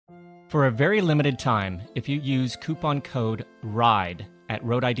For a very limited time, if you use coupon code RIDE at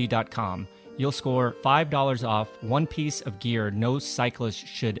roadid.com, you'll score $5 off one piece of gear no cyclist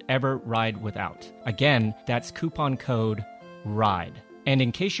should ever ride without. Again, that's coupon code RIDE. And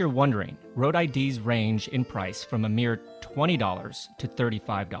in case you're wondering, Road IDs range in price from a mere $20 to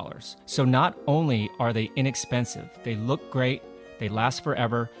 $35. So not only are they inexpensive, they look great, they last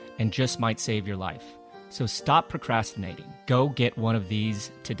forever, and just might save your life. So stop procrastinating. Go get one of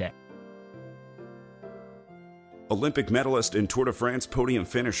these today. Olympic medalist and Tour de France podium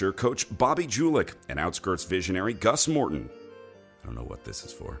finisher Coach Bobby Julich and Outskirts visionary Gus Morton. I don't know what this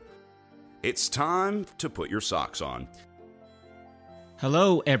is for. It's time to put your socks on.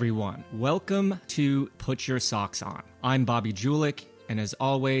 Hello, everyone. Welcome to Put Your Socks On. I'm Bobby Julich, and as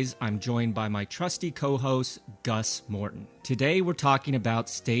always, I'm joined by my trusty co-host, Gus Morton. Today, we're talking about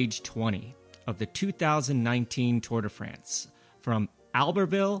Stage 20 of the 2019 Tour de France, from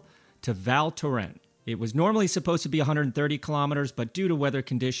Albertville to Val Thorens. It was normally supposed to be 130 kilometers, but due to weather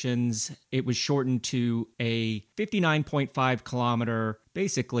conditions, it was shortened to a 59.5 kilometer,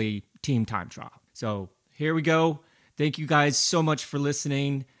 basically, team time trial. So here we go. Thank you guys so much for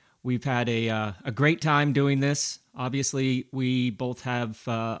listening. We've had a great time doing this. Obviously, we both have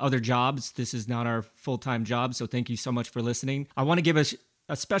other jobs. This is not our full-time job, so thank you so much for listening. I want to give a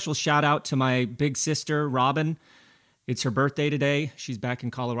special shout-out to my big sister, Robin. It's her birthday today. She's back in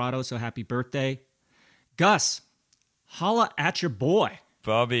Colorado, so happy birthday. Gus, holla at your boy.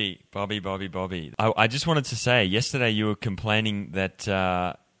 Bobby. I just wanted to say, yesterday you were complaining that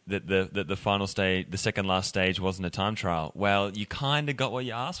the final stage, the second last stage, wasn't a time trial. Well, you kind of got what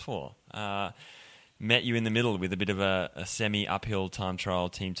you asked for. Met you in the middle with a bit of a semi-uphill time trial,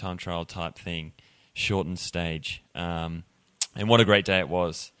 team time trial type thing, shortened stage. And what a great day it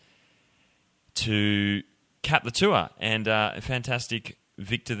was to cap the tour. And a fantastic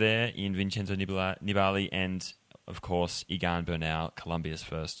victor there in Vincenzo Nibali and, of course, Egan Bernal, Colombia's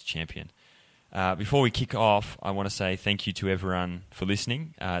first champion. Before we kick off, I want to say thank you to everyone for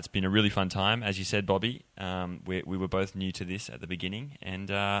listening. It's been a really fun time. As you said, Bobby, we were both new to this at the beginning.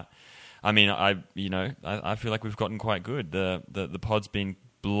 And, I feel like we've gotten quite good. The pod's been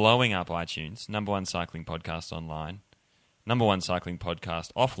blowing up iTunes, number one cycling podcast online, number one cycling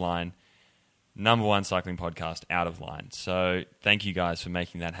podcast offline, number one cycling podcast out of line. So thank you guys for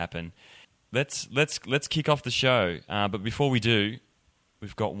making that happen. Let's kick off the show. But before we do,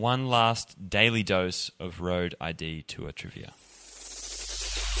 we've got one last daily dose of Road ID Tour trivia.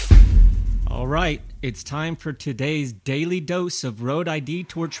 All right, it's time for today's daily dose of Road ID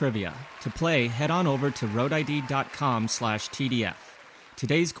Tour trivia. To play, head on over to roadid.com/TDF.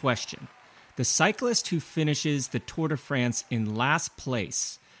 Today's question: the cyclist who finishes the Tour de France in last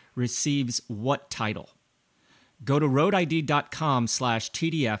place receives what title? Go to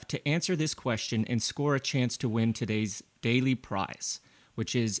roadid.com/TDF to answer this question and score a chance to win today's daily prize,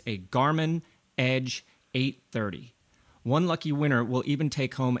 which is a Garmin Edge 830. One lucky winner will even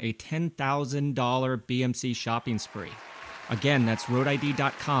take home a $10,000 BMC shopping spree. Again, that's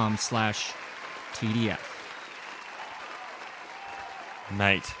roadid.com/TDF.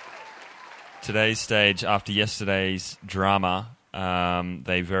 Mate, today's stage, after yesterday's drama,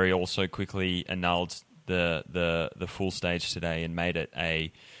 they very also quickly annulled the full stage today and made it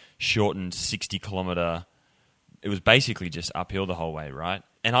a shortened 60-kilometer. It was basically just uphill the whole way, right?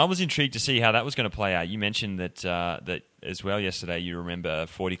 And I was intrigued to see how that was going to play out. You mentioned that as well yesterday. You remember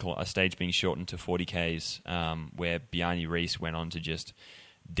a stage being shortened to 40 Ks, where Bjarne Riis went on to just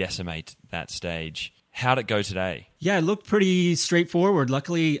decimate that stage. How'd it go today? Yeah, it looked pretty straightforward.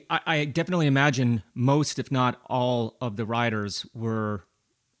 Luckily, I definitely imagine most, if not all, of the riders were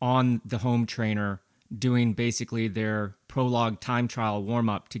on the home trainer doing basically their prologue time trial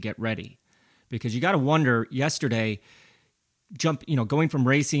warm-up to get ready. Because you got to wonder, yesterday, going from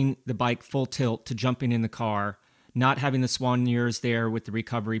racing the bike full tilt to jumping in the car, not having the soigneurs there with the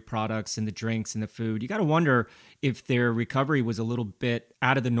recovery products and the drinks and the food, you got to wonder if their recovery was a little bit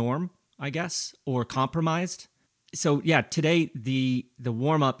out of the norm, I guess, or compromised. So yeah, today the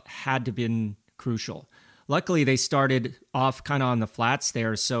warm-up had to have been crucial. Luckily, they started off kind of on the flats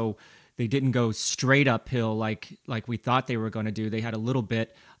there, so they didn't go straight uphill like we thought they were going to do. They had a little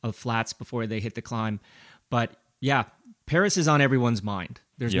bit of flats before they hit the climb. But yeah, Paris is on everyone's mind.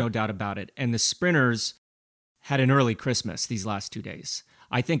 There's no doubt about it. And the sprinters had an early Christmas these last 2 days.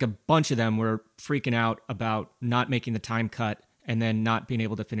 I think a bunch of them were freaking out about not making the time cut and then not being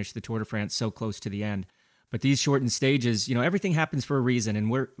able to finish the Tour de France so close to the end. But these shortened stages, everything happens for a reason.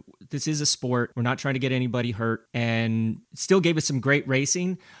 And this is a sport. We're not trying to get anybody hurt, and it still gave us some great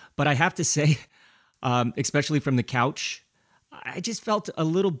racing. But I have to say, especially from the couch, I just felt a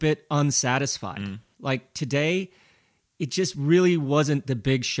little bit unsatisfied. Like today, it just really wasn't the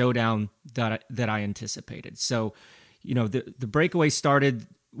big showdown that I anticipated. So, the breakaway started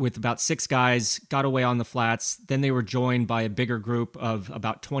with about 6 guys, got away on the flats. Then they were joined by a bigger group of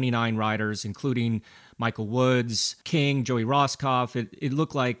about 29 riders, including Michael Woods, King, Joey Rosskopf. It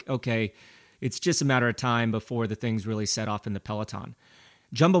looked like, okay, it's just a matter of time before the things really set off in the peloton.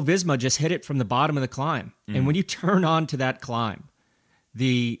 Jumbo-Visma just hit it from the bottom of the climb. And when you turn on to that climb,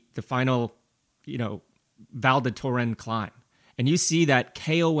 the final, Val de Thorens climb, and you see that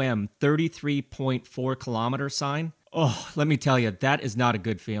KOM 33.4 kilometer sign, oh, let me tell you, that is not a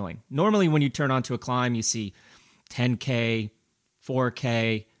good feeling. Normally when you turn onto a climb, you see 10K,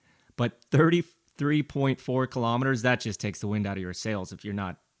 4K, but 33.4 kilometers, that just takes the wind out of your sails if you're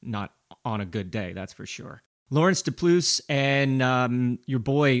not on a good day, that's for sure. Laurens de Plus and your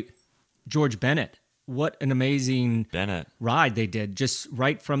boy, George Bennett. What an amazing ride they did. Just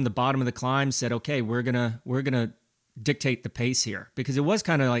right from the bottom of the climb said, okay, we're gonna dictate the pace here. Because it was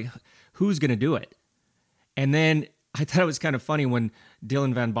kind of like, who's going to do it? And then I thought it was kind of funny when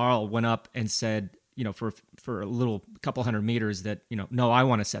Dylan Van Baarle went up and said, for a little couple hundred meters that, no, I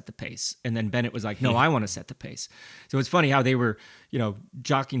want to set the pace. And then Bennett was like, no, I want to set the pace. So it's funny how they were,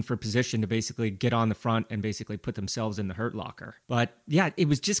 jockeying for position to basically get on the front and basically put themselves in the hurt locker. But yeah, it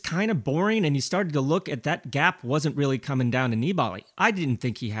was just kind of boring. And you started to look at that gap wasn't really coming down to Nibali. I didn't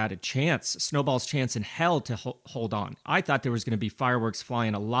think he had a chance, snowball's chance in hell to hold on. I thought there was going to be fireworks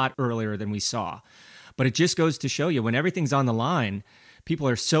flying a lot earlier than we saw. But it just goes to show you when everything's on the line, people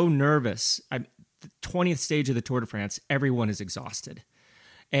are so nervous. The 20th stage of the Tour de France, everyone is exhausted.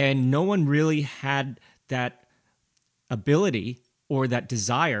 And no one really had that ability or that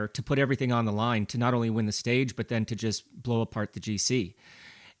desire to put everything on the line to not only win the stage, but then to just blow apart the GC.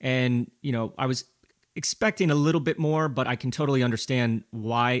 And, I was expecting a little bit more, but I can totally understand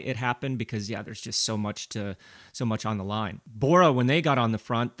why it happened because, there's just so much on the line. Bora, when they got on the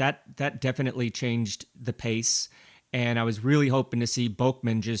front, that definitely changed the pace. And I was really hoping to see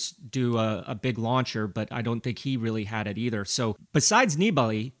Bokman just do a big launcher, but I don't think he really had it either. So besides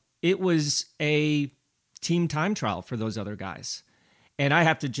Nibali, it was a team time trial for those other guys. And I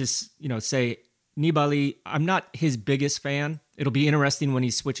have to just, say, Nibali, I'm not his biggest fan. It'll be interesting when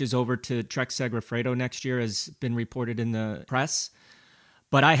he switches over to Trek Segafredo next year, as been reported in the press.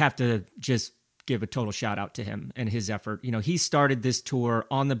 But I have to just give a total shout out to him and his effort. He started this tour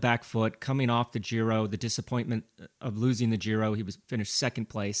on the back foot, coming off the Giro, the disappointment of losing the Giro. He was finished second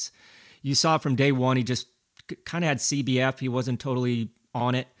place. You saw from day one, he just kind of had CBF. He wasn't totally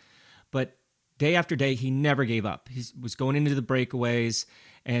on it, but day after day, he never gave up. He was going into the breakaways.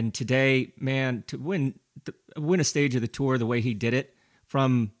 And today, man, to win a stage of the Tour the way he did it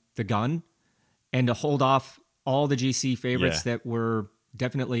from the gun and to hold off all the GC favorites that were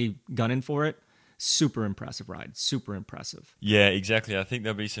definitely gunning for it, super impressive ride. Super impressive. Yeah, exactly. I think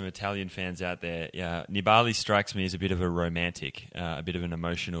there'll be some Italian fans out there. Yeah, Nibali strikes me as a bit of a romantic, a bit of an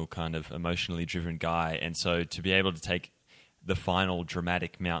emotionally driven guy. And so to be able to take the final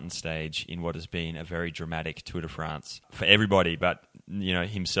dramatic mountain stage in what has been a very dramatic Tour de France for everybody, but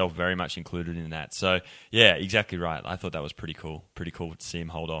himself very much included in that. So yeah, exactly right. I thought that was pretty cool. Pretty cool to see him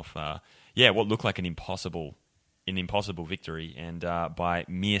hold off. What looked like an impossible victory, and by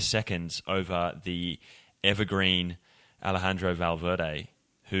mere seconds over the evergreen Alejandro Valverde,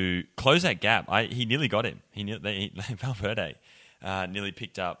 who closed that gap. He nearly got him. Valverde nearly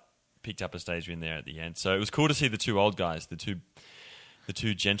picked up a stage win there at the end. So it was cool to see the two old guys, the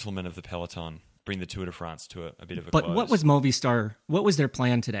two gentlemen of the peloton, bring the Tour de France to a bit of a close. But what was Movistar? What was their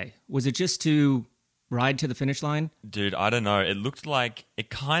plan today? Was it just to ride to the finish line? Dude, I don't know. It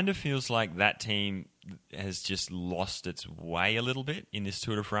kind of feels like that team has just lost its way a little bit in this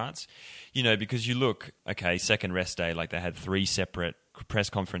Tour de France. Because you look, okay, second rest day, like they had 3 separate press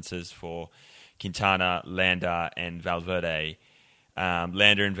conferences for Quintana, Landa, and Valverde.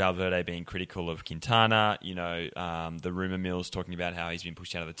 Landa and Valverde being critical of Quintana, the rumor mills talking about how he's been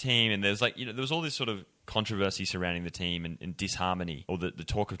pushed out of the team, and there was all this sort of controversy surrounding the team and disharmony, or the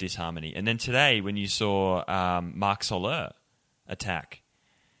talk of disharmony. And then today, when you saw Marc Soler attack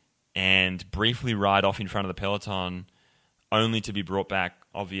and briefly ride off in front of the peloton, only to be brought back,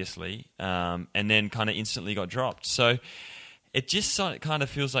 obviously, and then kind of instantly got dropped. So it just kind of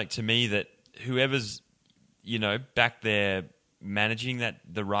feels like to me that whoever's back there managing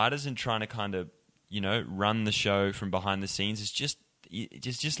the riders and trying to kind of, run the show from behind the scenes is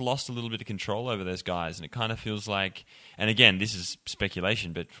just lost a little bit of control over those guys. And it kind of feels like, and again, this is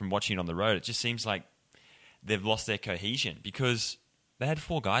speculation, but from watching it on the road, it just seems like they've lost their cohesion because They had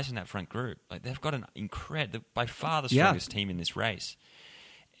 4 guys in that front group. Like they've got by far the strongest team in this race.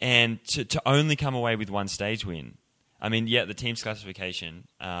 And to only come away with one stage win, I mean, yeah, the team's classification,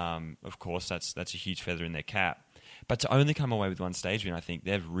 of course, that's a huge feather in their cap. But to only come away with one stage win, I think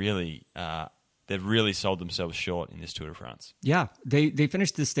they've really sold themselves short in this Tour de France. Yeah, they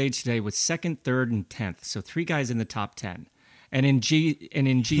finished the stage today with 2nd, 3rd, and 10th, so 3 guys in the top 10. And in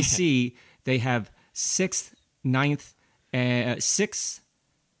GC, they have 6th, 9th, 6th,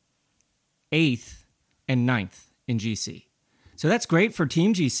 8th, and 9th in GC. So that's great for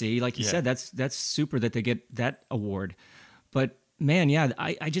Team GC. Like you said, that's super that they get that award. But man, yeah,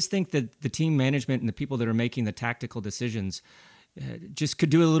 I just think that the team management and the people that are making the tactical decisions just could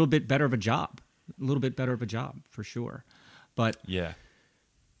do a little bit better of a job. A little bit better of a job, for sure. But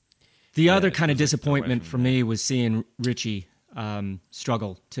the other kind of disappointment for me was seeing Richie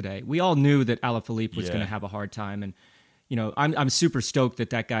struggle today. We all knew that Alaphilippe was going to have a hard time. And, you know, I'm super stoked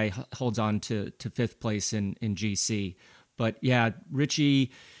that guy holds on to 5th place in GC. But yeah,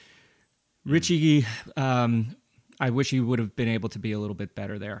 Richie, I wish he would have been able to be a little bit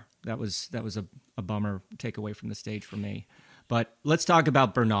better there. That was a bummer takeaway from the stage for me. But let's talk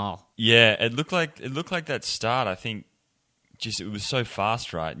about Bernal. Yeah, it looked like that start. I think it was so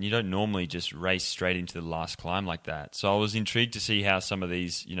fast, right? And you don't normally just race straight into the last climb like that. So I was intrigued to see how some of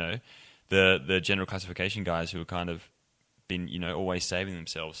these, you know, the general classification guys who are kind of been, you know, always saving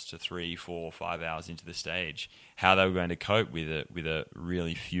themselves to 3, 4, 5 hours into the stage, how they were going to cope with a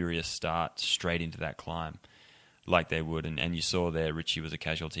really furious start straight into that climb like they would. And you saw there Richie was a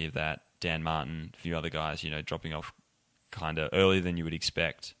casualty of that. Dan Martin, a few other guys, you know, dropping off kind of earlier than you would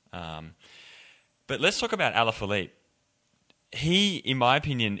expect. But let's talk about Alaphilippe. He, in my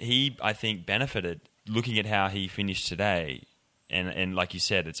opinion, I think benefited looking at how he finished today. And like you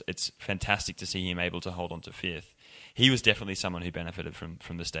said, it's fantastic to see him able to hold on to 5th. He was definitely someone who benefited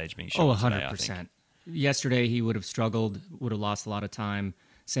from the stage being short. 100%. Today, Yesterday, he would have struggled, would have lost a lot of time.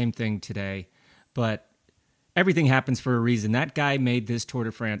 Same thing today. But everything happens for a reason. That guy made this Tour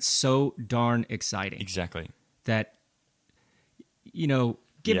de France so darn exciting. Exactly. That, you know,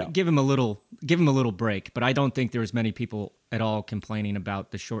 give him a little break. But I don't think there was many people at all complaining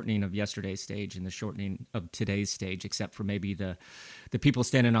about the shortening of yesterday's stage and the shortening of today's stage, except for maybe the people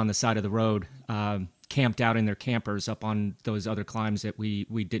standing on the side of the road, camped out in their campers up on those other climbs that we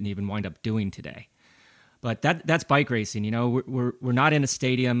didn't even wind up doing today. But that's bike racing. You know, we're not in a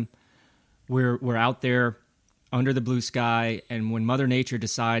stadium. We're out there under the blue sky, and when Mother Nature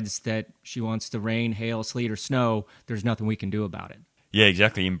decides that she wants to rain, hail, sleet, or snow, there's nothing we can do about it. Yeah,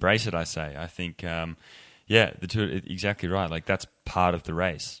 exactly. Embrace it, I say. I think, the Tour, exactly right. Like, that's part of the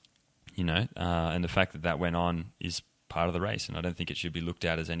race, you know, and the fact that went on is part of the race, and I don't think it should be looked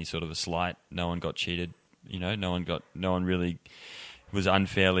at as any sort of a slight. No one got cheated, you know, no one really was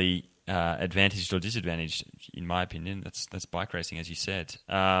unfairly advantaged or disadvantaged, in my opinion. That's bike racing, as you said.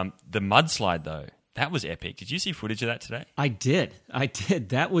 The mudslide, though, that was epic. Did you see footage of that today? I did.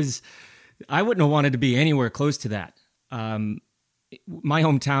 That was, I wouldn't have wanted to be anywhere close to that. My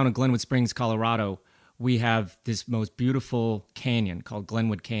hometown of Glenwood Springs, Colorado, we have this most beautiful canyon called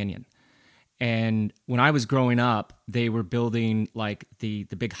Glenwood Canyon. And when I was growing up, they were building like the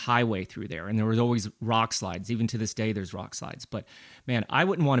big highway through there. And there was always rock slides. Even to this day, there's rock slides. But man, I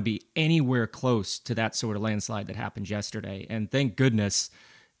wouldn't want to be anywhere close to that sort of landslide that happened yesterday. And thank goodness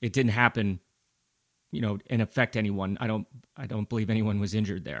it didn't happen, you know, and affect anyone. I don't believe anyone was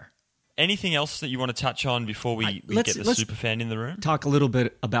injured there. Anything else that you want to touch on before we get the superfan in the room? Talk a little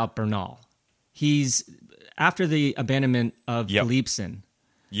bit about Bernal. He's, after the abandonment of Philipsen,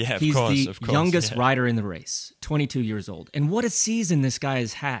 yeah, he's the youngest rider in the race, 22 years old. And what a season this guy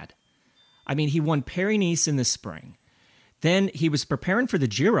has had. I mean, he won Paris-Nice in the spring. Then he was preparing for the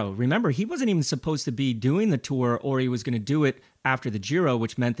Giro. Remember, he wasn't even supposed to be doing the Tour, or he was going to do it after the Giro,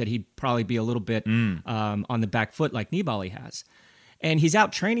 which meant that he'd probably be a little bit on the back foot like Nibali has. And he's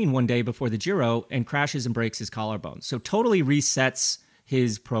out training one day before the Giro and crashes and breaks his collarbone. So totally resets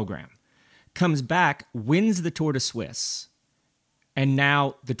his program. Comes back, wins the Tour de Suisse, and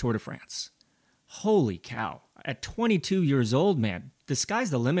now the Tour de France. Holy cow. At 22 years old, man, the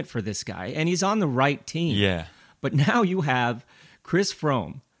sky's the limit for this guy, and he's on the right team. Yeah. But now you have Chris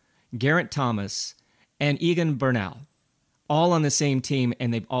Froome, Geraint Thomas, and Egan Bernal all on the same team,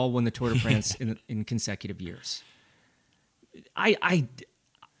 and they've all won the Tour de France in consecutive years. Good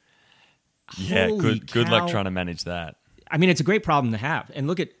luck trying to manage that. I mean, it's a great problem to have. And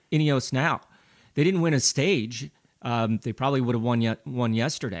look at Ineos now. They didn't win a stage. They probably would have won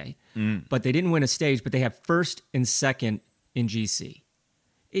yesterday, but they didn't win a stage, but they have first and second in GC.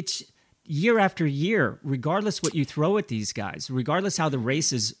 year after year, regardless what you throw at these guys, regardless how the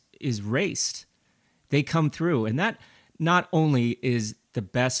race is raced, they come through. And that not only is the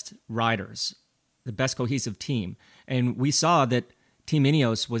best riders, the best cohesive team, and we saw that Team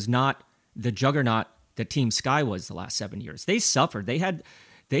Ineos was not the juggernaut that Team Sky was the last 7 years. They suffered.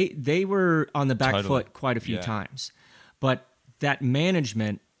 They were on the back foot quite a few times. But that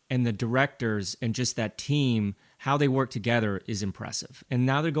management and the directors and just that team, how they work together is impressive. And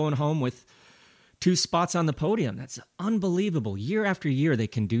now they're going home with 2 spots on the podium. That's unbelievable. Year after year, they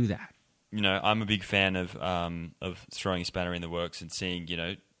can do that. You know, I'm a big fan of throwing a spanner in the works and seeing,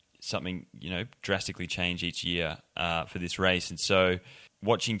 something, drastically change each year for this race. And so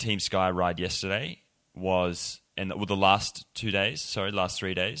watching Team Sky ride yesterday the last 3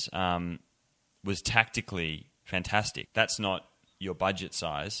 days, was tactically fantastic. That's not your budget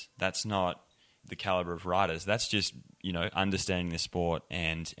size. That's not the caliber of riders. That's just, understanding the sport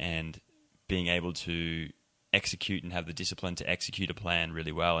and being able to execute and have the discipline to execute a plan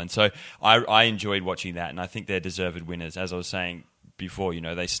really well. And so I enjoyed watching that, and I think they're deserved winners. As I was saying before,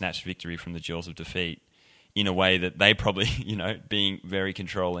 they snatched victory from the jaws of defeat in a way that they probably, being very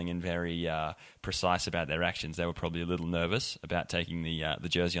controlling and very precise about their actions, they were probably a little nervous about taking the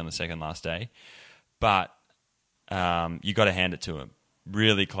jersey on the second last day. But you got to hand it to them.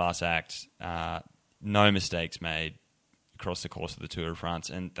 Really class act. No mistakes made across the course of the Tour de France,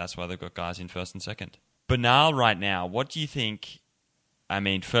 and that's why they've got guys in first and second. Bernal right now, what do you think? I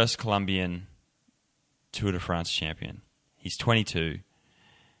mean, first Colombian Tour de France champion. He's 22.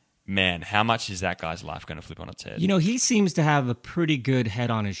 Man, how much is that guy's life going to flip on its head? He seems to have a pretty good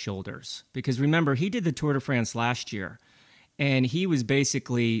head on his shoulders, because remember, he did the Tour de France last year, and he was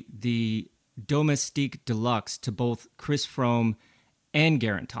basically the domestique deluxe to both Chris Froome and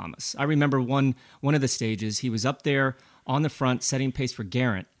Geraint Thomas. I remember one of the stages, he was up there on the front setting pace for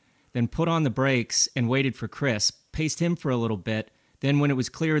Geraint, then put on the brakes and waited for Chris, paced him for a little bit. Then when it was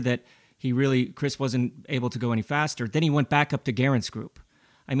clear that Chris wasn't able to go any faster, then he went back up to Geraint's group.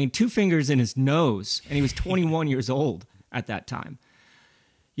 I mean, 2 fingers in his nose, and he was 21 years old at that time.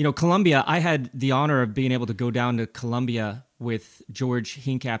 Colombia, I had the honor of being able to go down to Colombia with George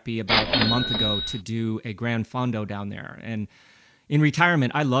Hincapie about a month ago to do a Gran Fondo down there. And in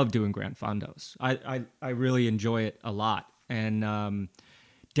retirement, I love doing Gran Fondos. I really enjoy it a lot. And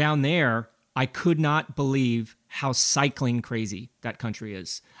down there, I could not believe how cycling crazy that country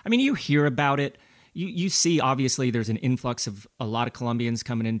is. I mean, you hear about it. You see, obviously, there's an influx of a lot of Colombians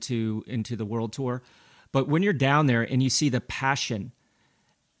coming into the World Tour. But when you're down there and you see the passion,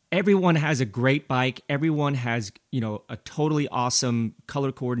 everyone has a great bike. Everyone has, a totally awesome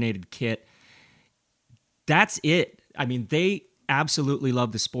color-coordinated kit. That's it. I mean, they absolutely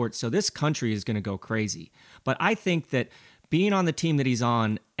love the sport. So this country is going to go crazy. But I think that being on the team that he's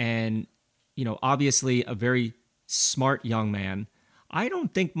on and, obviously a very smart young man, I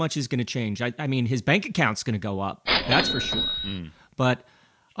don't think much is going to change. I mean, his bank account's going to go up. That's for sure. But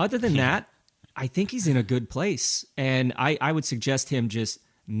other than that, I think he's in a good place. And I would suggest him just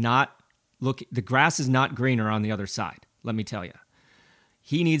not look. The grass is not greener on the other side, let me tell you.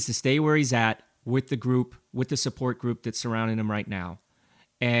 He needs to stay where he's at with the group, with the support group that's surrounding him right now,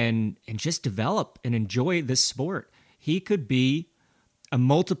 and just develop and enjoy this sport. He could be a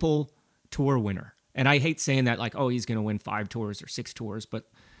multiple tour winner. And I hate saying that, like, oh, he's going to win 5 tours or 6 tours,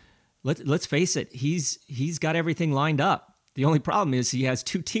 but let's face it, he's got everything lined up. The only problem is he has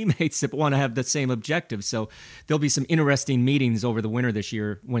 2 teammates that want to have the same objective. So there'll be some interesting meetings over the winter this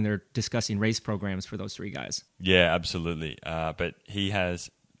year when they're discussing race programs for those 3 guys. Yeah, absolutely. But he has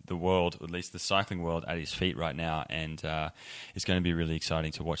the world, at least the cycling world, at his feet right now, and it's going to be really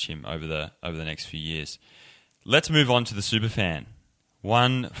exciting to watch him over the next few years. Let's move on to the Superfan.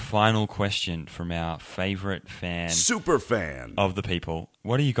 One final question from our favorite fan, Superfan of the people.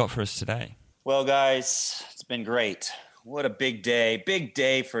 What do you got for us today? Well, guys, it's been great. What a big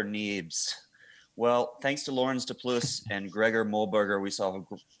day for Niebs. Well, thanks to Laurens de Plus and Gregor Molberger, we saw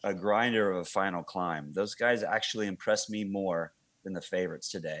a grinder of a final climb. Those guys actually impressed me more than the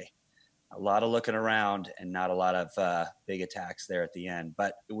favorites today. A lot of looking around and not a lot of big attacks there at the end,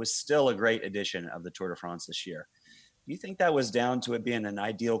 but it was still a great edition of the Tour de France this year. Do you think that was down to it being an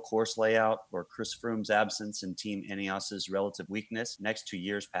ideal course layout, or Chris Froome's absence and Team Ineos's relative weakness next to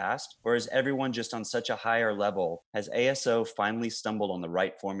years past? Or is everyone just on such a higher level? Has ASO finally stumbled on the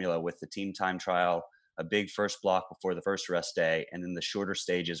right formula with the team time trial, a big first block before the first rest day, and then the shorter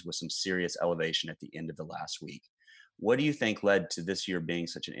stages with some serious elevation at the end of the last week? What do you think led to this year being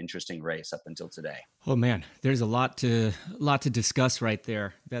such an interesting race up until today? Oh man, there's a lot to discuss right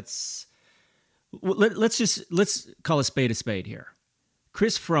there. Let's call a spade here.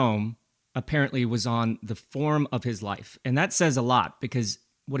 Chris Froome apparently was on the form of his life. And that says a lot because,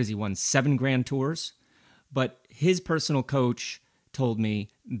 what has he won? 7 Grand Tours? But his personal coach told me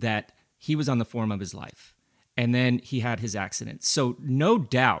that he was on the form of his life. And then he had his accident. So no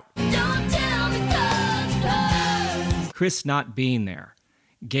doubt, Chris not being there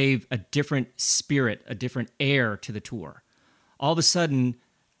gave a different spirit, a different air to the tour. All of a sudden,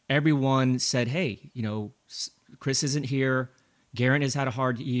 everyone said, hey, Chris isn't here. Geraint has had a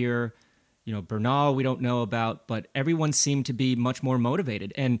hard year. Bernal we don't know about, but everyone seemed to be much more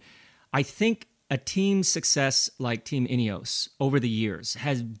motivated. And I think a team's success like Team Ineos over the years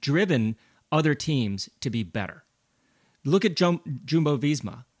has driven other teams to be better. Look at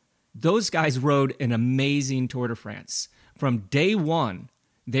Jumbo-Visma. Those guys rode an amazing Tour de France. From day one,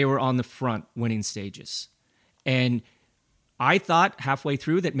 they were on the front winning stages. And I thought halfway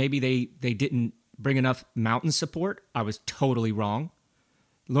through that maybe they didn't bring enough mountain support. I was totally wrong.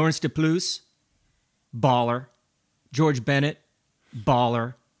 Laurens de Plus, baller. George Bennett,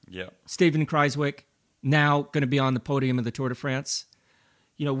 baller. Yeah. Steven Kruijswijk, now going to be on the podium of the Tour de France.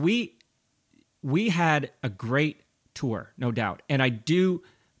 We had a great tour, no doubt. And I do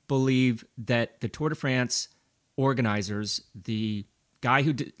believe that the Tour de France organizers, the guy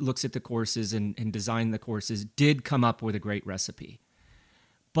who looks at the courses and designed the courses, did come up with a great recipe.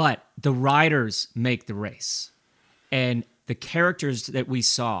 But the riders make the race. And the characters that we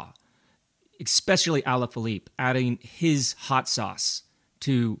saw, especially Alaphilippe, adding his hot sauce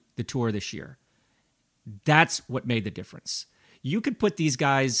to the tour this year, that's what made the difference. You could put these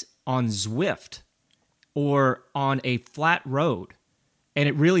guys on Zwift or on a flat road, and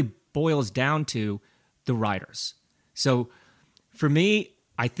it really boils down to the riders. So for me,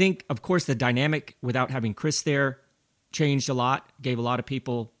 I think, of course, the dynamic without having Chris there changed a lot, gave a lot of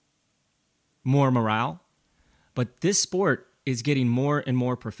people more morale. But this sport is getting more and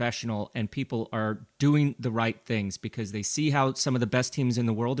more professional, and people are doing the right things because they see how some of the best teams in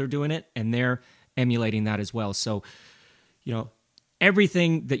the world are doing it, and they're emulating that as well. So,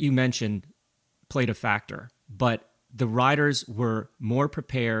 everything that you mentioned played a factor, but the riders were more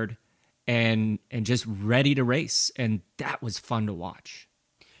prepared and just ready to race, and that was fun to watch.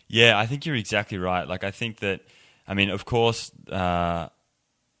 Yeah, I think you're exactly right. Like, I think that, of course,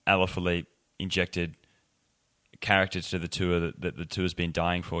 Alaphilippe injected character to the tour that the tour's been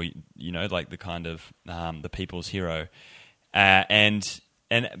dying for, like the kind of the people's hero. As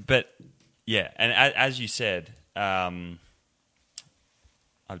you said, I've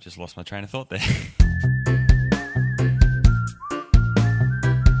just lost my train of thought there.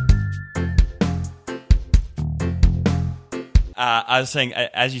 I was saying,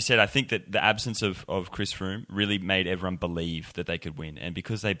 as you said, I think that the absence of Chris Froome really made everyone believe that they could win. And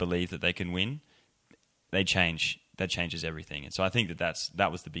because they believe that they can win, they change. That changes everything. And so I think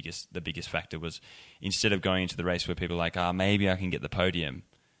that was the biggest factor was instead of going into the race where people are like, maybe I can get the podium,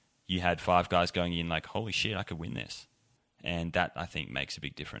 you had 5 guys going in like, holy shit, I could win this. And that, I think, makes a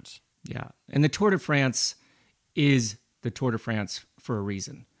big difference. Yeah. And the Tour de France is the Tour de France for a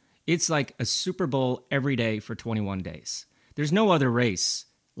reason. It's like a Super Bowl every day for 21 days. There's no other race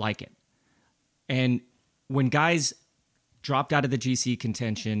like it. And when guys dropped out of the GC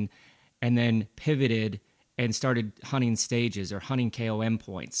contention and then pivoted and started hunting stages or hunting KOM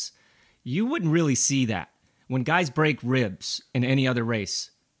points, you wouldn't really see that. When guys break ribs in any other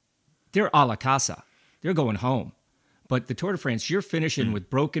race, they're a la casa. They're going home. But the Tour de France, you're finishing with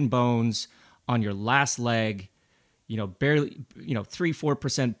broken bones on your last leg, barely,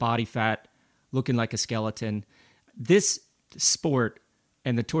 3-4% body fat, looking like a skeleton. This sport,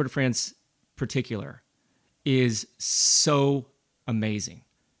 and the Tour de France particular, is so amazing.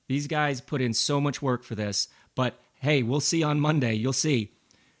 These guys put in so much work for this, but hey, we'll see on Monday. You'll see.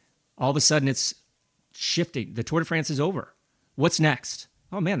 All of a sudden, it's shifting. The Tour de France is over. What's next?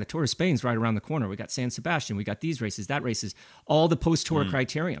 Oh man, the Tour of Spain's right around the corner. We got San Sebastian. We got these races, that races, all the post-tour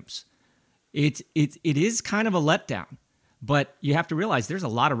criteriums. It is kind of a letdown, but you have to realize there's a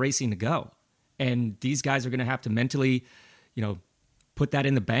lot of racing to go, and these guys are going to have to mentally, put that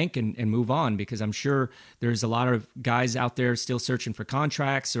in the bank and move on, because I'm sure there's a lot of guys out there still searching for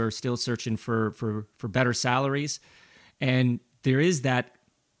contracts or still searching for better salaries. And there is that,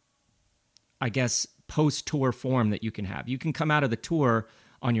 I guess, post-tour form that you can have. You can come out of the tour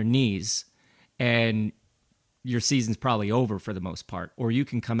on your knees and your season's probably over for the most part. Or you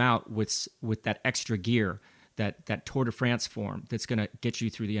can come out with that extra gear, that Tour de France form that's going to get you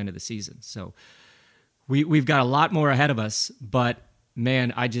through the end of the season. So we've got a lot more ahead of us, but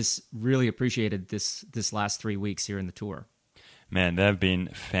man, I just really appreciated this last 3 weeks here in the Tour. Man, they've been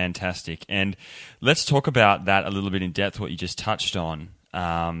fantastic. And let's talk about that a little bit in depth, what you just touched on.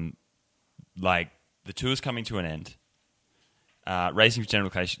 like the tour's coming to an end. Racing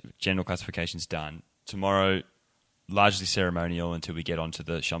general classification's done. Tomorrow, largely ceremonial until we get onto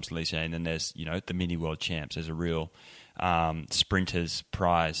the Champs-Elysees, and then there's the mini world champs. There's a real sprinters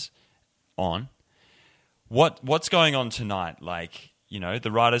prize on. What's going on tonight? Like,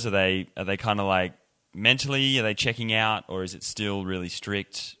 the riders, are they kind of like mentally, are they checking out, or is it still really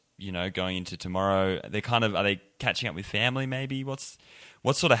strict? Going into tomorrow, are they catching up with family? Maybe what's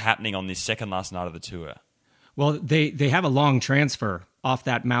sort of happening on this second last night of the tour? Well, they have a long transfer off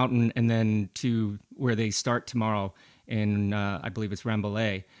that mountain and then to where they start tomorrow in I believe it's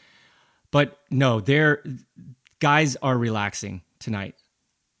Rambouillet. But no, their guys are relaxing tonight.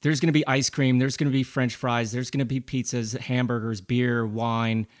 There's going to be ice cream. There's going to be French fries. There's going to be pizzas, hamburgers, beer,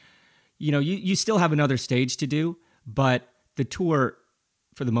 wine. You still have another stage to do, but the tour,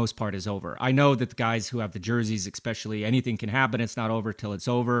 for the most part, is over. I know that the guys who have the jerseys, especially, anything can happen. It's not over till it's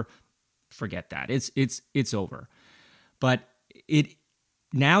over. Forget that. It's over. But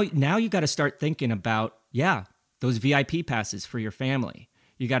now you got to start thinking about, those VIP passes for your family.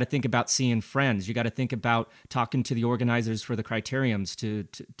 You got to think about seeing friends. You got to think about talking to the organizers for the criteriums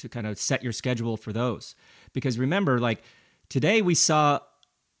to kind of set your schedule for those. Because remember, like today we saw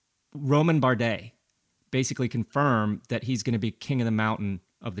Romain Bardet basically confirm that he's going to be king of the mountain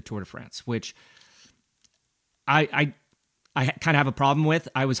of the Tour de France, which I kind of have a problem with.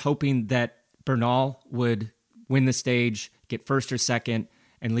 I was hoping that Bernal would win the stage, get first or second,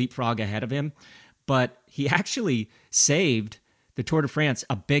 and leapfrog ahead of him. But he actually saved the Tour de France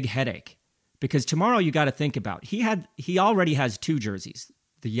a big headache, because tomorrow you got to think about, he already has two jerseys,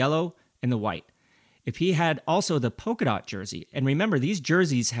 the yellow and the white. If he had also the polka dot jersey, and remember, these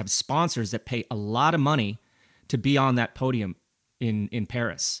jerseys have sponsors that pay a lot of money to be on that podium in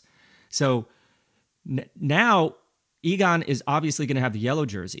Paris. So now Egan is obviously going to have the yellow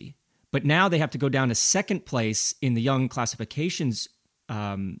jersey, but now they have to go down to second place in the young classifications,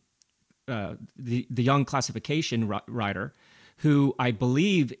 the young classification rider, who I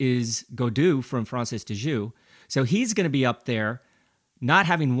believe is Gaudu from Francis Tijoux. So he's going to be up there, not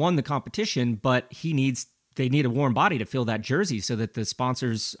having won the competition, but they need a warm body to fill that jersey so that the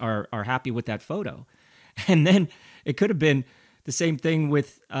sponsors are happy with that photo. And then it could have been the same thing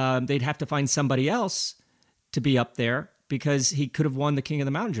with, they'd have to find somebody else to be up there because he could have won the King of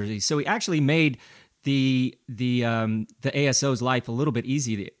the Mountain jersey. So he actually made the ASO's life a little bit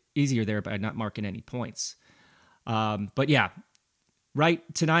easier there by not marking any points. But yeah, right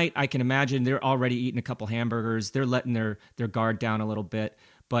tonight, I can imagine they're already eating a couple hamburgers. They're letting their guard down a little bit,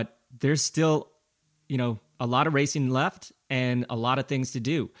 but there's still, a lot of racing left and a lot of things to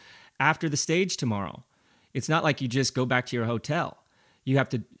do. After the stage tomorrow, it's not like you just go back to your hotel. You have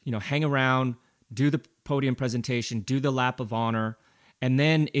to, hang around, do the podium presentation, do the lap of honor, and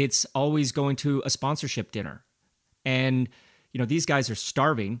then it's always going to a sponsorship dinner. And, these guys are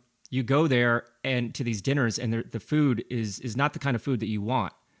starving. You go there and to these dinners, and the food is not the kind of food that you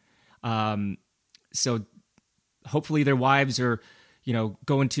want. So hopefully their wives are,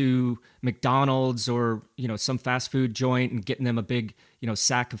 going to McDonald's or, some fast food joint and getting them a big,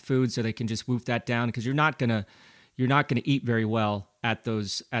 sack of food so they can just woof that down, because you're not gonna eat very well at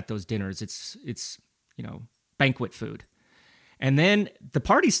those dinners. It's banquet food. And then the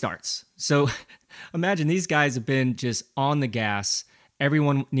party starts. So imagine these guys have been just on the gas.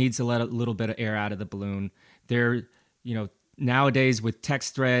 Everyone needs to let a little bit of air out of the balloon. They're, nowadays with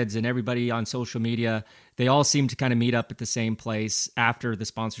text threads and everybody on social media, they all seem to kind of meet up at the same place after the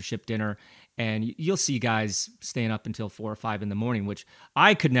sponsorship dinner. And you'll see guys staying up until 4 or 5 in the morning, which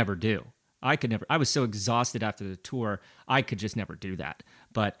I could never do. I was so exhausted after the tour. I could just never do that.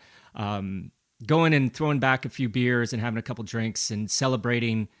 But going and throwing back a few beers and having a couple drinks and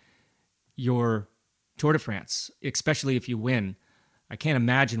celebrating your Tour de France, especially if you win, I can't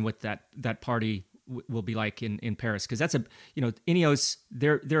imagine what that party will be like in Paris, because that's Ineos,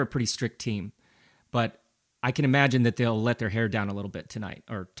 they're a pretty strict team, but I can imagine that they'll let their hair down a little bit tonight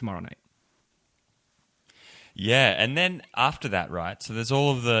or tomorrow night. Yeah, and then after that, right? So there's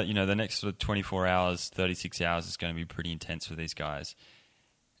all of the, the next sort of 24 hours, 36 hours is going to be pretty intense for these guys.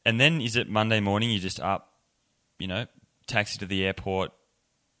 And then is it Monday morning, you're just up, taxi to the airport,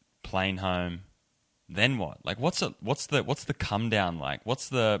 plane home. Then what? Like, what's the come down like? What's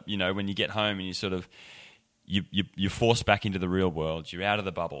the, when you get home and you sort of, you're forced back into the real world, you're out of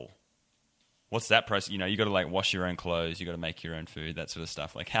the bubble. What's that process? You got to like wash your own clothes, you got to make your own food, that sort of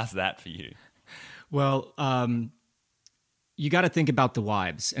stuff. Like, how's that for you? Well, you got to think about the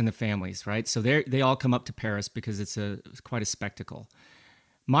wives and the families, right? So they all come up to Paris because it's quite a spectacle.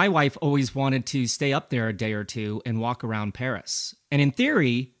 My wife always wanted to stay up there a day or two and walk around Paris. And in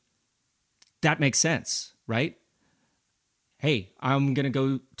theory, that makes sense, right? Hey, I'm going to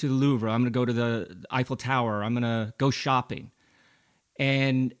go to the Louvre. I'm going to go to the Eiffel Tower. I'm going to go shopping.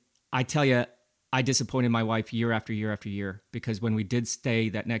 And I tell you, I disappointed my wife year after year after year, because when we did stay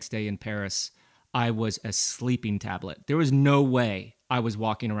that next day in Paris, I was a sleeping tablet. There was no way I was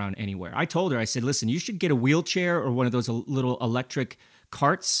walking around anywhere. I told her, I said, listen, you should get a wheelchair or one of those little electric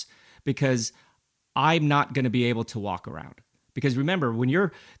carts, because I'm not going to be able to walk around. Because remember,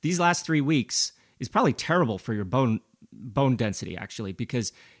 when these last 3 weeks is probably terrible for your bone density, actually,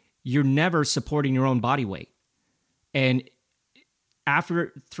 because you're never supporting your own body weight. And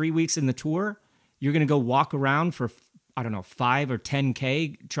after 3 weeks in the tour, you're going to go walk around for, I don't know, 5 or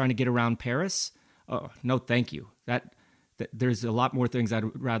 10K trying to get around Paris. Oh, no, thank you. That there's a lot more things I'd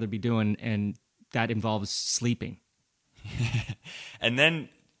rather be doing, and that involves sleeping. And then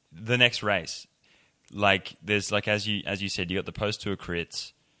the next race, like there's like, as you said, you got the post-tour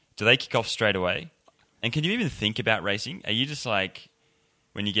crits. Do they kick off straight away? And can you even think about racing? Are you just like,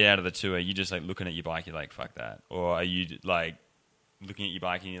 when you get out of the tour, you just like looking at your bike, you're like, fuck that? Or are you like looking at your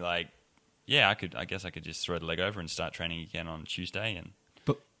bike and you're like, yeah, I guess I could just throw the leg over and start training again on Tuesday and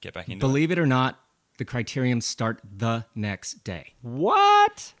get back into it? Believe it or not, the criteriums start the next day.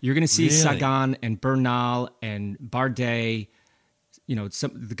 What? You're going to see Really? Sagan and Bernal and Bardet,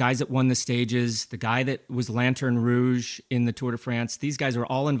 the guys that won the stages, the guy that was Lanterne Rouge in the Tour de France. These guys are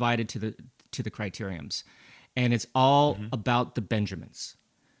all invited to the criteriums, and it's all about the Benjamins.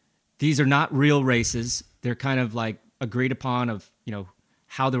 These are not real races. They're kind of like agreed upon of,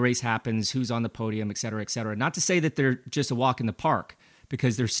 how the race happens, who's on the podium, et cetera, et cetera. Not to say that they're just a walk in the park,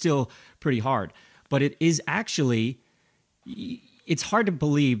 because they're still pretty hard. But it is actually, it's hard to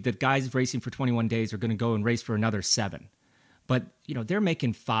believe that guys racing for 21 days are going to go and race for another 7. But, they're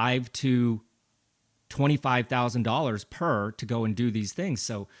making $5,000 to $25,000 per to go and do these things.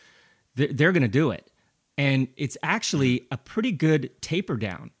 So they're going to do it. And it's actually a pretty good taper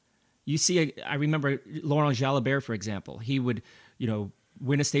down. You see, I remember Laurent Jalabert, for example. He would,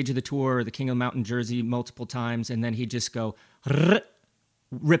 win a stage of the Tour, the King of the Mountain jersey multiple times, and then he'd just go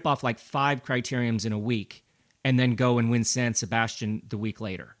rip off like 5 criteriums in a week, and then go and win San Sebastian the week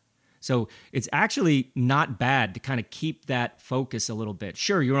later. So it's actually not bad to kind of keep that focus a little bit.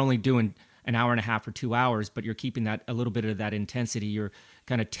 Sure, you're only doing an hour and a half or 2 hours, but you're keeping that a little bit of that intensity. You're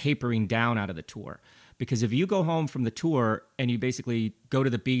kind of tapering down out of the Tour. Because if you go home from the Tour and you basically go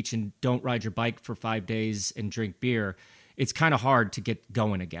to the beach and don't ride your bike for 5 days and drink beer, it's kind of hard to get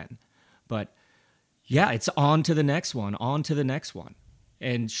going again. But yeah, it's on to the next one,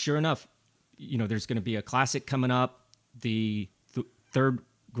 And sure enough, there's going to be a classic coming up. The third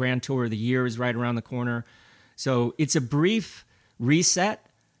Grand Tour of the year is right around the corner. So it's a brief reset,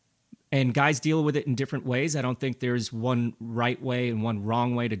 and guys deal with it in different ways. I don't think there's one right way and one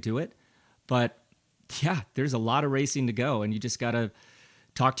wrong way to do it. But yeah, there's a lot of racing to go, and you just got to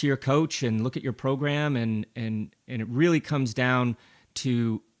talk to your coach and look at your program, and it really comes down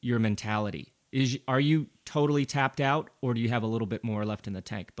to your mentality. Are you totally tapped out, or do you have a little bit more left in the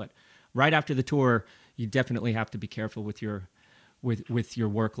tank? But right after the Tour, you definitely have to be careful with your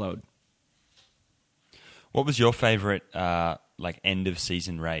workload. What was your favorite end of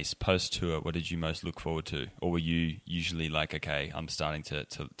season race post tour? What did you most look forward to, or were you usually like, okay, I'm starting to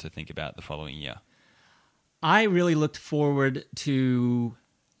think about the following year? I really looked forward to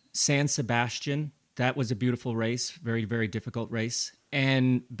San Sebastian. That was a beautiful race, very, very difficult race.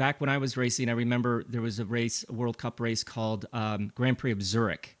 And back when I was racing, I remember there was a World Cup race called Grand Prix of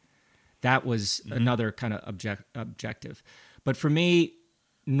Zurich. That was another kind of objective. But for me,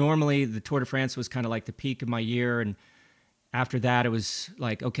 normally the Tour de France was kind of like the peak of my year, and after that it was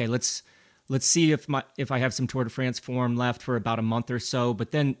like, okay, let's see if I have some Tour de France form left for about a month or so.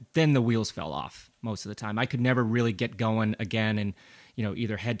 But then the wheels fell off most of the time. I could never really get going again, and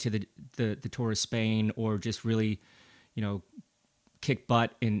either head to the Tour of Spain or just really kick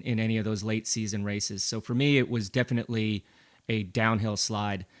butt in any of those late season races. So for me, it was definitely a downhill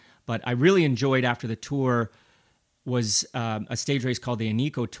slide. But I really enjoyed after the Tour was a stage race called the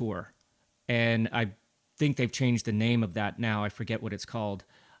Anico Tour. And I think they've changed the name of that now. I forget what it's called.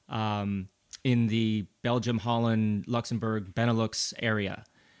 In the Belgium, Holland, Luxembourg, Benelux area.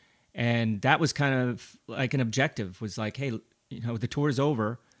 And that was kind of like an objective, was like, hey, the Tour is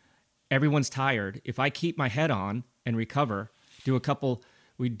over. Everyone's tired. If I keep my head on and recover,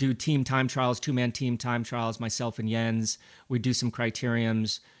 we do team time trials, 2-man team time trials, myself and Jens. We do some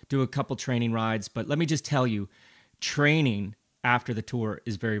criteriums, do a couple training rides. But let me just tell you, training after the Tour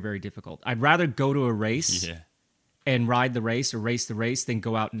is very, very difficult. I'd rather go to a race and ride the race or race the race than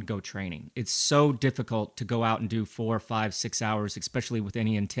go out and go training. It's so difficult to go out and do 4, 5, 6 hours, especially with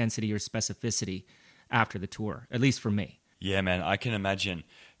any intensity or specificity after the tour, at least for me. Yeah, man, I can imagine.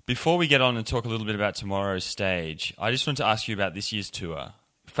 Before we get on and talk a little bit about tomorrow's stage, I just want to ask you about this year's tour.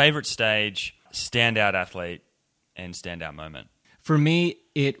 Favorite stage, standout athlete, and standout moment? For me,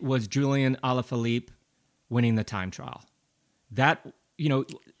 it was Julian Alaphilippe winning the time trial. That,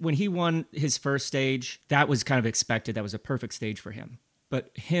 when he won his first stage, that was kind of expected. That was a perfect stage for him.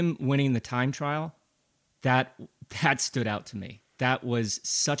 But him winning the time trial, that stood out to me. That was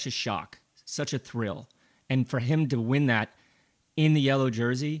such a shock, such a thrill. And for him to win that in the yellow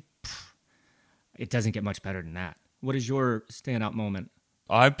jersey, it doesn't get much better than that. What is your standout moment?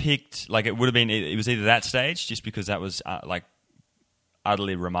 I picked, it would have been, it was either that stage, just because that was,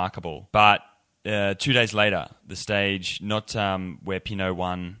 utterly remarkable. But 2 days later, the stage, not where Pinot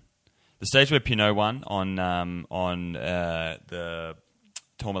won, the stage where Pinot won on the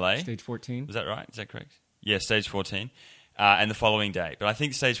Tourmalet. Stage 14. Was that right? Is that correct? Yeah, stage 14. And the following day. But I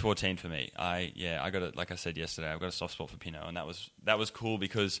think stage 14 for me. I got it. Like I said yesterday, I've got a soft spot for Pinot, and that was cool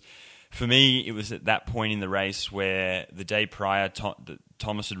because for me it was at that point in the race where the day prior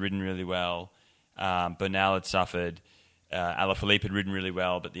Thomas had ridden really well, Bernal had suffered, Alaphilippe had ridden really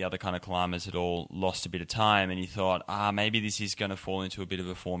well, but the other kind of climbers had all lost a bit of time, and you thought, maybe this is going to fall into a bit of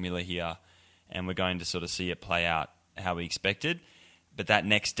a formula here, and we're going to sort of see it play out how we expected. But that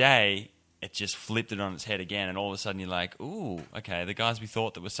next day, it just flipped it on its head again, and all of a sudden you're like, ooh, okay, the guys we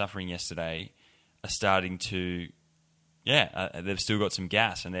thought that were suffering yesterday are starting to, they've still got some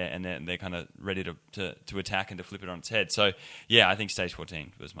gas, and they're kind of ready to attack and to flip it on its head. So, yeah, I think stage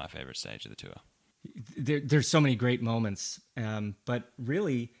 14 was my favorite stage of the tour. There's so many great moments, but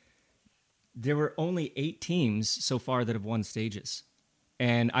really, there were only 8 teams so far that have won stages,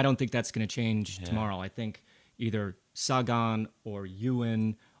 and I don't think that's going to change tomorrow. I think either Sagan or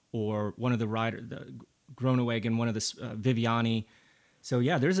Ewan or one of the riders, the Groenewegen, one of the Viviani. So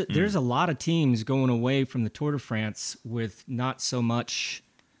yeah, there's a lot of teams going away from the Tour de France with not so much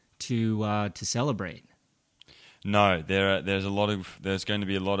to celebrate. No, there's going to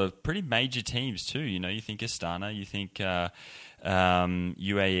be a lot of pretty major teams too. You think Astana, you think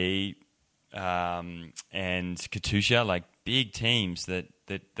UAE and Katusha, like big teams that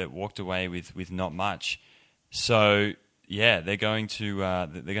walked away with not much. So yeah, they're going to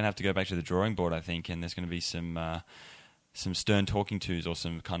have to go back to the drawing board, I think, and there's going to be some stern talking tos or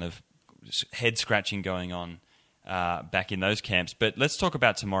some kind of head scratching going on back in those camps. But let's talk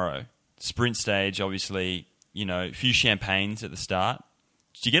about tomorrow. Sprint stage, obviously. A few champagnes at the start.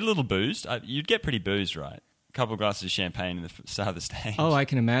 Did you get a little boozed? You'd get pretty boozed, right? A couple of glasses of champagne in the start of the stage. Oh, I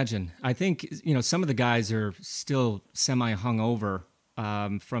can imagine. I think, some of the guys are still semi-hungover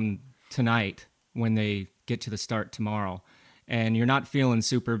from tonight when they get to the start tomorrow. And you're not feeling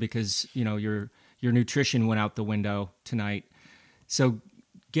super because, your nutrition went out the window tonight. So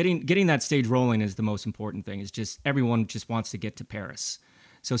getting that stage rolling is the most important thing. It's just everyone just wants to get to Paris.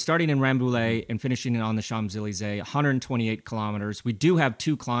 So starting in Rambouillet and finishing on the Champs-Élysées, 128 kilometers. We do have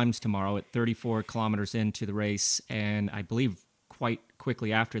 2 climbs tomorrow at 34 kilometers into the race, and I believe quite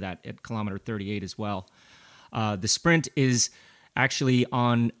quickly after that at kilometer 38 as well. The sprint is actually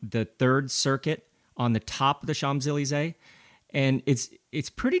on the 3rd circuit on the top of the Champs-Élysées, and it's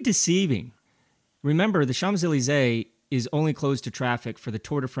pretty deceiving. Remember, the Champs-Élysées is only closed to traffic for the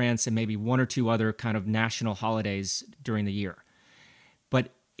Tour de France and maybe 1 or 2 other kind of national holidays during the year.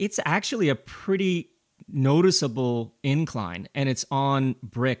 But it's actually a pretty noticeable incline, and it's on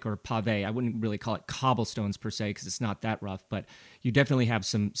brick or pavé. I wouldn't really call it cobblestones per se because it's not that rough, but you definitely have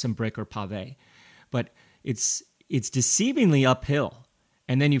some brick or pavé. But it's deceivingly uphill,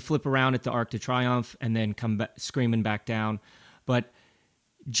 and then you flip around at the Arc de Triomphe and then come back, screaming back down. But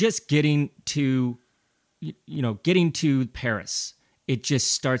just getting to Paris, it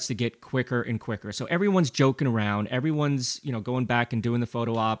just starts to get quicker and quicker. So everyone's joking around. Everyone's, going back and doing the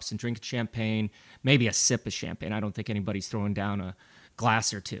photo ops and drinking champagne, maybe a sip of champagne. I don't think anybody's throwing down a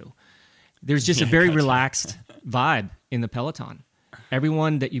glass or 2. There's just a very relaxed vibe in the peloton.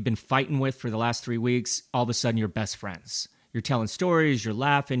 Everyone that you've been fighting with for the last 3 weeks, all of a sudden you're best friends. You're telling stories, you're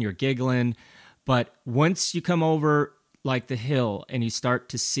laughing, you're giggling. But once you come over like the hill and you start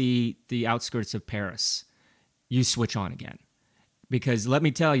to see the outskirts of Paris, you switch on again. Because let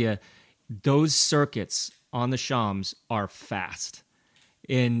me tell you, those circuits on the Champs are fast.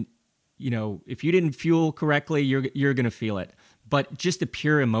 And, if you didn't fuel correctly, you're going to feel it. But just the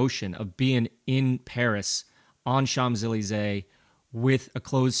pure emotion of being in Paris on Champs-Élysées with a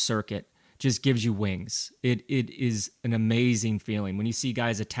closed circuit just gives you wings. It is an amazing feeling when you see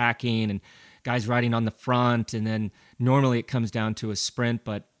guys attacking and guys riding on the front, and then normally it comes down to a sprint,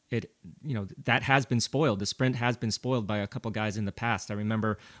 but that has been spoiled. The sprint has been spoiled by a couple guys in the past. I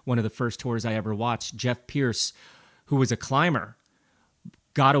remember one of the first tours I ever watched, Jeff Pierce, who was a climber,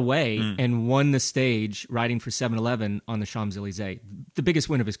 got away and won the stage riding for 7-Eleven on the Champs-Élysées, the biggest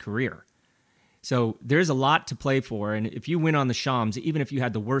win of his career. So there's a lot to play for. And if you win on the Champs, even if you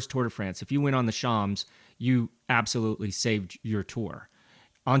had the worst Tour de France, if you win on the Champs, you absolutely saved your tour.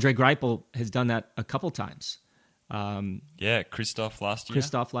 Andre Greipel has done that a couple times. Christoph last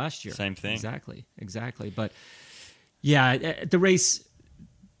year. Same thing. Exactly. But yeah, the race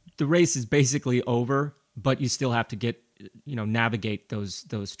is basically over, but you still have to navigate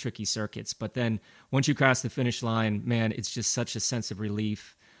those tricky circuits. But then once you cross the finish line, man, it's just such a sense of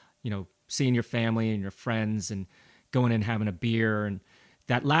relief, seeing your family and your friends and going in and having a beer. And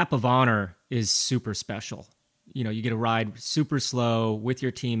that lap of honor is super special. You get to ride super slow with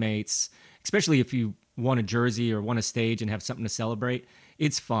your teammates, especially if you won a jersey or won a stage and have something to celebrate.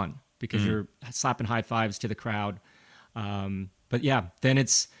 It's fun because you're slapping high fives to the crowd. But yeah, then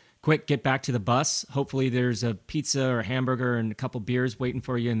it's quick, get back to the bus. Hopefully there's a pizza or a hamburger and a couple beers waiting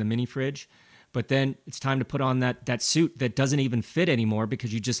for you in the mini fridge. But then it's time to put on that suit that doesn't even fit anymore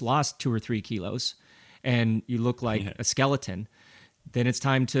because you just lost 2 or 3 kilos and you look like a skeleton. Then it's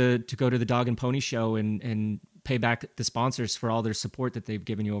time to go to the Dog and Pony Show and pay back the sponsors for all their support that they've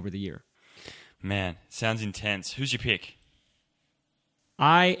given you over the year. Man, sounds intense. Who's your pick?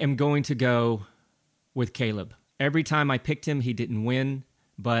 I am going to go with Caleb. Every time I picked him, he didn't win,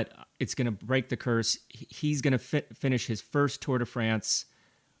 but it's going to break the curse. He's going to finish his first Tour de France,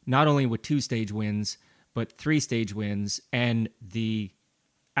 not only with 2 stage wins, but 3 stage wins, and the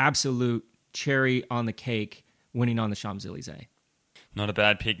absolute cherry on the cake, winning on the Champs-Élysées. Not a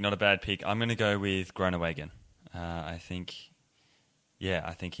bad pick. I'm going to go with Groenewegen. I think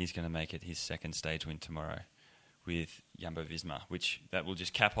he's going to make it his second stage win tomorrow with Jumbo-Visma, which that will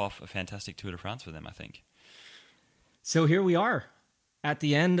just cap off a fantastic Tour de France for them, I think. So here we are at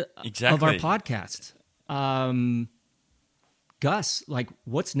the end of our podcast. Gus,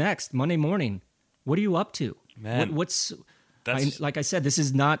 what's next? Monday morning, what are you up to? Man, like I said, this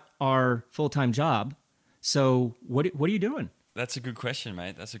is not our full-time job. So what are you doing? That's a good question,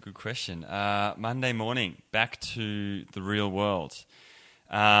 mate. That's a good question. Monday morning, back to the real world.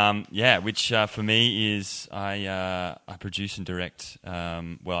 Which for me is I produce and direct.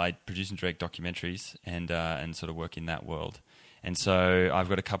 I produce and direct documentaries and sort of work in that world. And so I've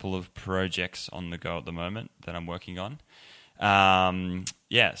got a couple of projects on the go at the moment that I'm working on.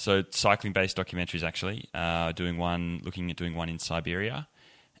 So cycling-based documentaries actually. Looking at doing one in Siberia.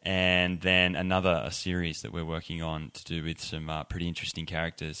 And then a series that we're working on to do with some pretty interesting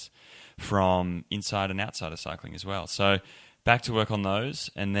characters from inside and outside of cycling as well. So back to work on those,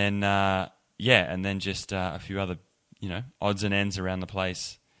 and then just a few other odds and ends around the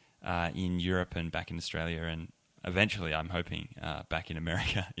place in Europe and back in Australia, and eventually I'm hoping back in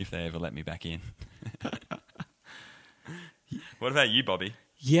America if they ever let me back in. What about you, Bobby?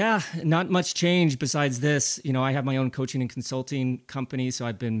 Yeah, not much change besides this. I have my own coaching and consulting company, so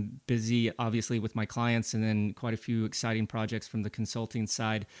I've been busy, obviously, with my clients and then quite a few exciting projects from the consulting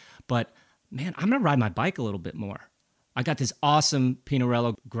side. But, man, I'm going to ride my bike a little bit more. I got this awesome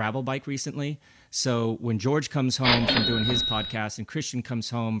Pinarello gravel bike recently. So when George comes home from doing his podcast and Christian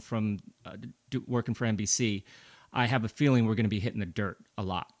comes home from working for NBC, I have a feeling we're going to be hitting the dirt a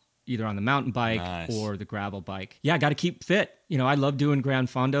lot, either on the mountain bike or the gravel bike. Yeah, I got to keep fit. I love doing Gran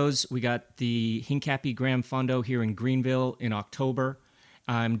Fondos. We got the Hincapie Gran Fondo here in Greenville in October.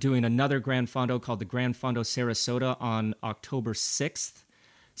 I'm doing another Gran Fondo called the Gran Fondo Sarasota on October 6th,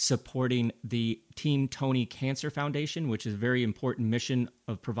 supporting the Team Tony Cancer Foundation, which is a very important mission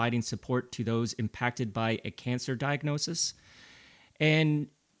of providing support to those impacted by a cancer diagnosis. And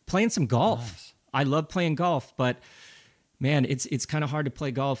playing some golf. Nice. I love playing golf, but man, it's kind of hard to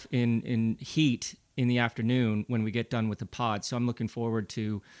play golf in heat in the afternoon when we get done with the pod. So I'm looking forward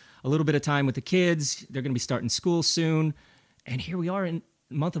to a little bit of time with the kids. They're going to be starting school soon. And here we are in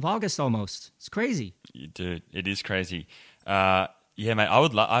the month of August almost. It's crazy. Dude, it is crazy. Yeah, mate, I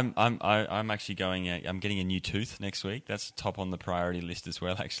would I'm actually going, I'm getting a new tooth next week. That's top on the priority list as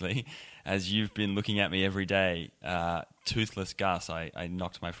well, actually. As you've been looking at me every day, toothless Gus, I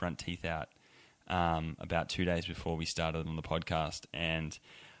knocked my front teeth out about 2 days before we started on the podcast, and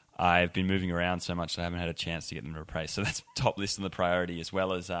I've been moving around so much that I haven't had a chance to get them replaced. So that's top list on the priority, as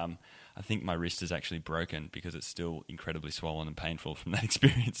well as I think my wrist is actually broken because it's still incredibly swollen and painful from that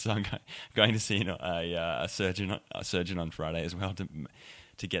experience. So I'm going to see a surgeon on Friday as well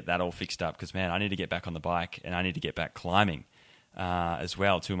to get that all fixed up, because man, I need to get back on the bike and I need to get back climbing. as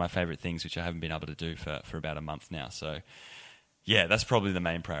well. Two of my favorite things, which I haven't been able to do for about a month now. So, yeah, that's probably the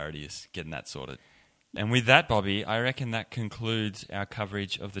main priority, is getting that sorted. And with that, Bobby, I reckon that concludes our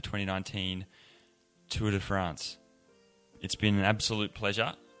coverage of the 2019 Tour de France. It's been an absolute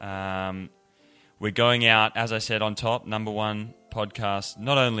pleasure. We're going out, as I said, on top, #1 podcast,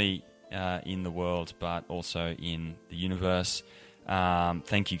 not only in the world, but also in the universe.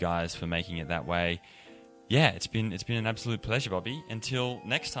 Thank you guys for making it that way. Yeah, it's been an absolute pleasure, Bobby. Until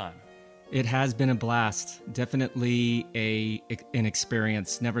next time. It has been a blast. Definitely an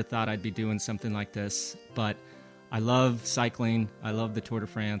experience. Never thought I'd be doing something like this, but I love cycling. I love the Tour de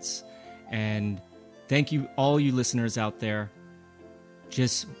France. And thank you, all you listeners out there.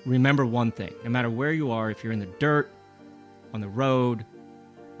 Just remember one thing. No matter where you are, if you're in the dirt, on the road,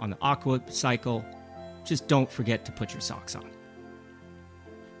 on the aqua cycle, just don't forget to put your socks on.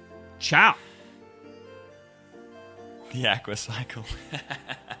 Ciao. The aqua cycle.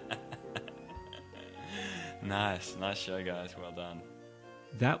 Nice show, guys. Well done.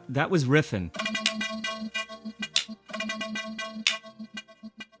 That was riffing.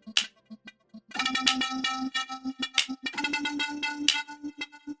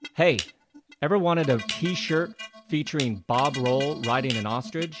 Hey, ever wanted a t-shirt featuring Bob Roll riding an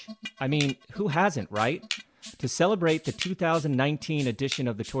ostrich? I mean, who hasn't, right? To celebrate the 2019 edition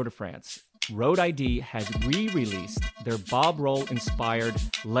of the Tour de France, Road ID has re-released their Bob Roll-inspired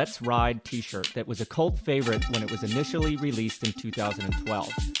Let's Ride t-shirt that was a cult favorite when it was initially released in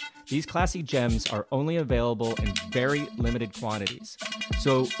 2012. These classy gems are only available in very limited quantities.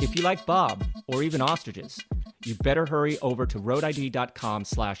 So if you like Bob, or even ostriches, you better hurry over to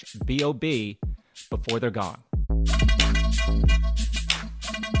roadid.com/BOB before they're gone.